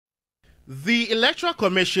The Electoral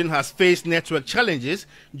Commission has faced network challenges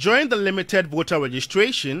during the limited voter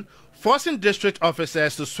registration, forcing district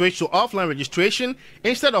officers to switch to offline registration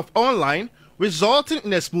instead of online, resulting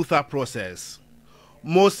in a smoother process.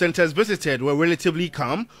 Most centers visited were relatively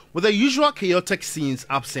calm, with the usual chaotic scenes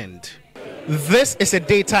absent. This is a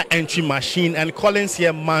data entry machine, and Collins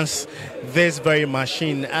here mans this very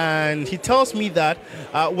machine, and he tells me that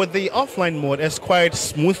with the offline mode it's quite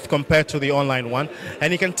smooth compared to the online one,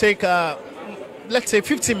 and you can take let's say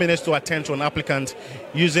 15 minutes to attend to an applicant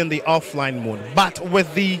using the offline mode, but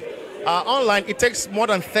with the online it takes more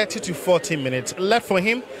than 30 to 40 minutes. Left for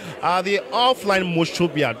him, the offline mode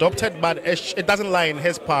should be adopted, but it doesn't lie in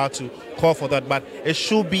his power to call for that, but it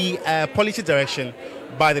should be a policy direction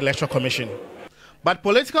by the Electoral Commission. But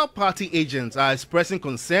political party agents are expressing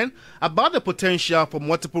concern about the potential for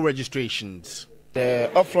multiple registrations.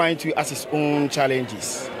 The offline too has its own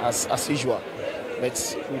challenges as usual,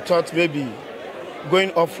 but we thought maybe going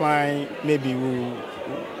offline maybe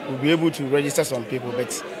we'll be able to register some people,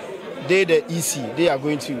 but the EC, they are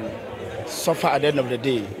going to suffer at the end of the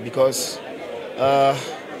day because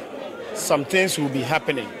some things will be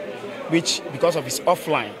happening which, because of its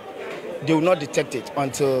offline, they will not detect it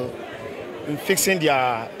until fixing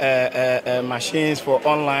their machines for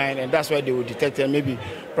online, and that's why they will detect it. Maybe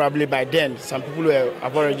probably by then some people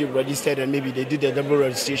have already registered and maybe they did the double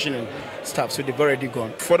registration and stuff, so they've already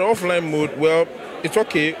gone. For the offline mode, well, it's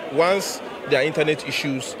okay once there are internet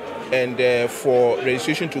issues and for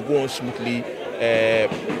registration to go on smoothly,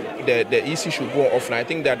 the EC should go on offline. I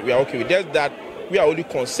think that we are okay with that. That we are only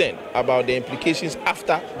concerned about the implications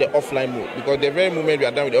after the offline mode, because the very moment we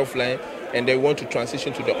are done with the offline and they want to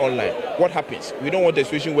transition to the online, what happens? We don't want a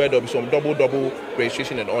situation where there will be some double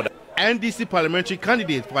registration and all that. NDC parliamentary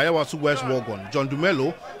candidate for Ayawaso West Wuogon, John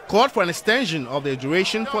Dumelo, called for an extension of the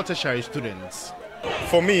duration for tertiary students.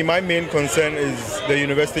 For me, my main concern is the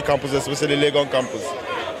university campus, especially Legon campus.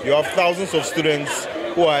 You have thousands of students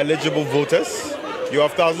who are eligible voters. You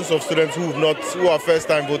have thousands of students who are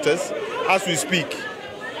first-time voters. As we speak,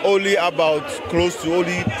 only about close to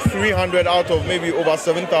only 300 out of maybe over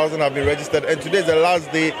 7,000 have been registered, and today is the last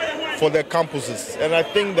day for their campuses. And I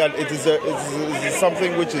think that it is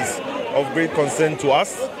something which is of great concern to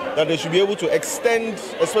us, that they should be able to extend,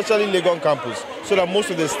 especially Legon campus, so that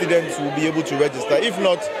most of the students will be able to register. If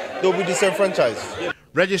not, they'll be disenfranchised.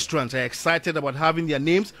 Registrants are excited about having their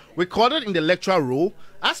names recorded in the electoral roll,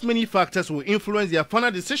 as many factors will influence their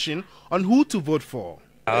final decision on who to vote for.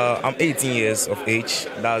 I'm 18 years of age.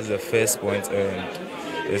 That's the first point, and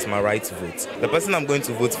it's my right to vote. The person I'm going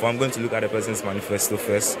to vote for, I'm going to look at the person's manifesto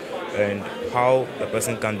first and how the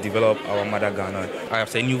person can develop our mother Ghana.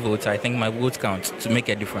 As a new voter, I think my vote counts to make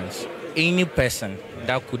a difference. Any person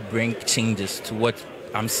that could bring changes to what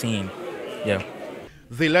I'm seeing, yeah.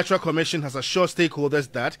 The Electoral Commission has assured stakeholders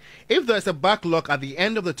that if there is a backlog at the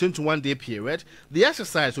end of the 21-day period, the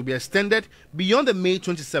exercise will be extended beyond the May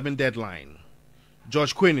 27 deadline.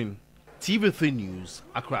 George Quinnin, TV3 News,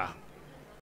 Accra.